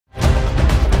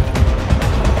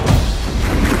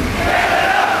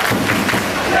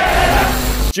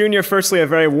Junior, firstly, a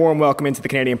very warm welcome into the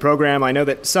Canadian program. I know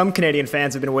that some Canadian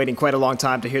fans have been waiting quite a long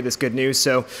time to hear this good news.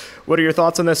 So what are your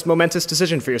thoughts on this momentous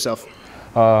decision for yourself?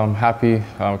 I'm happy,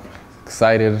 I'm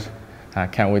excited. I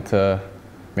can't wait to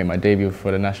make my debut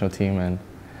for the national team and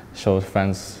show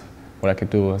fans what I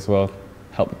could do as well,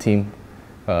 help the team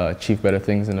achieve better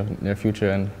things in the near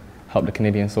future and help the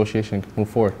Canadian Association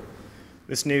move forward.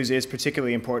 This news is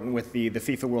particularly important with the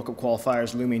FIFA World Cup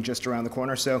Qualifiers looming just around the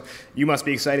corner, so you must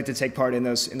be excited to take part in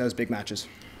those big matches.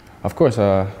 Of course,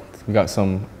 we got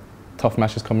some tough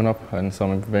matches coming up and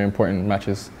some very important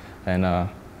matches, and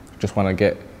just want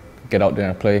to get out there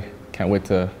and play. Can't wait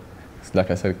to, like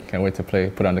I said, can't wait to play,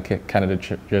 put on the Canada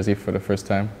jersey for the first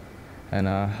time, and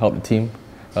help the team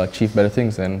achieve better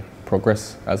things and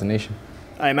progress as a nation.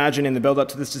 I imagine in the build-up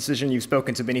to this decision, you've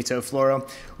spoken to Benito Floro.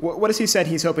 What has he said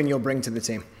he's hoping you'll bring to the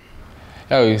team?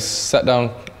 Yeah, we sat down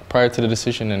prior to the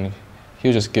decision and he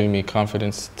was just giving me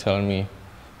confidence, telling me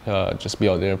just be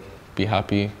out there, be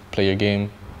happy, play your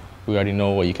game. We already know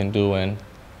what you can do and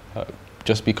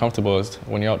just be comfortable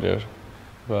when you're out there.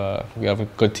 We have a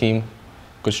good team,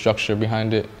 good structure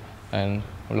behind it, and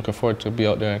we're looking forward to be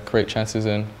out there and create chances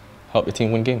and help the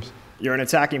team win games. You're an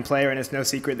attacking player, and it's no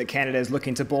secret that Canada is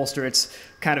looking to bolster its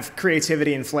kind of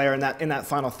creativity and flair in that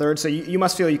final third. So you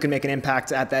must feel you can make an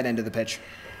impact at that end of the pitch.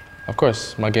 Of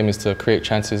course, my game is to create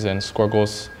chances and score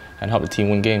goals and help the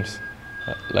team win games.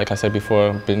 Like I said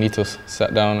before, Benito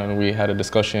sat down and we had a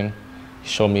discussion. He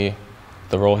showed me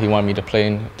the role he wanted me to play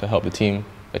in to help the team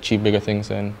achieve bigger things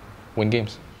and win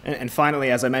games. And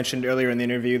finally, as I mentioned earlier in the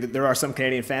interview, that there are some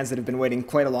Canadian fans that have been waiting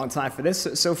quite a long time for this.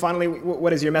 So finally,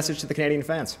 what is your message to the Canadian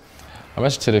fans? My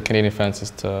message to the Canadian fans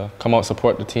is to come out,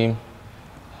 support the team.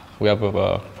 We have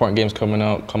important games coming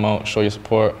out. Come out, show your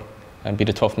support, and be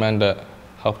the tough man that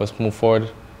help us move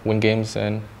forward, win games,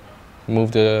 and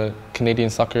move the Canadian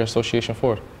Soccer Association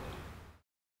forward.